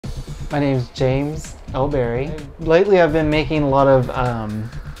My name is James L. Berry. Lately I've been making a lot of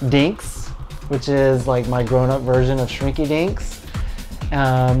DiNX, which is like my grown-up version of Shrinky Dinks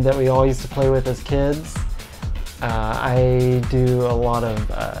that we all used to play with as kids. I do a lot of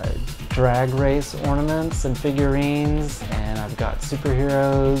drag race ornaments and figurines, and I've got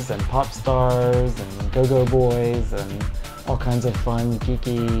superheroes and pop stars and go-go boys and all kinds of fun,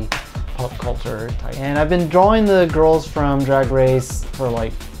 geeky pop culture type. And I've been drawing the girls from Drag Race for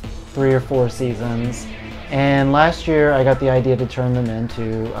like 3 or 4 seasons, and last year I got the idea to turn them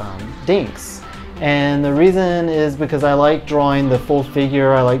into DiNX. And the reason is because I like drawing the full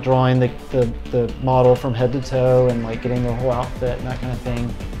figure. I like drawing the model from head to toe and like getting the whole outfit and that kind of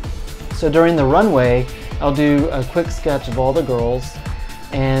thing. So during the runway, I'll do a quick sketch of all the girls,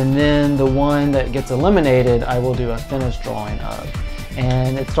 and then the one that gets eliminated, I will do a finished drawing of.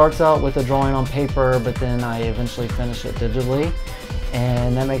 And it starts out with a drawing on paper, but then I eventually finish it digitally,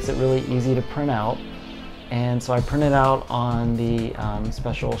 and that makes it really easy to print out. And so I print it out on the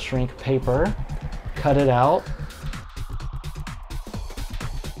special shrink paper, cut it out,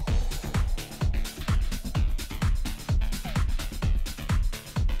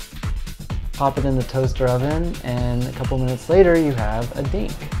 pop it in the toaster oven, and a couple minutes later you have a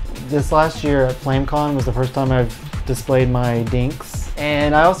DiNK. This last year at FlameCon was the first time I've displayed my DiNKs.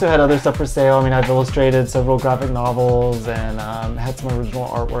 And I also had other stuff for sale. I mean, I've illustrated several graphic novels and had some original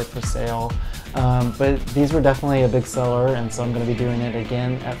artwork for sale. But these were definitely a big seller, and so I'm going to be doing it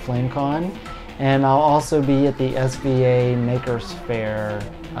again at FlameCon. And I'll also be at the SVA Makers Fair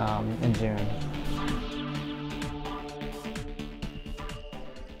in June.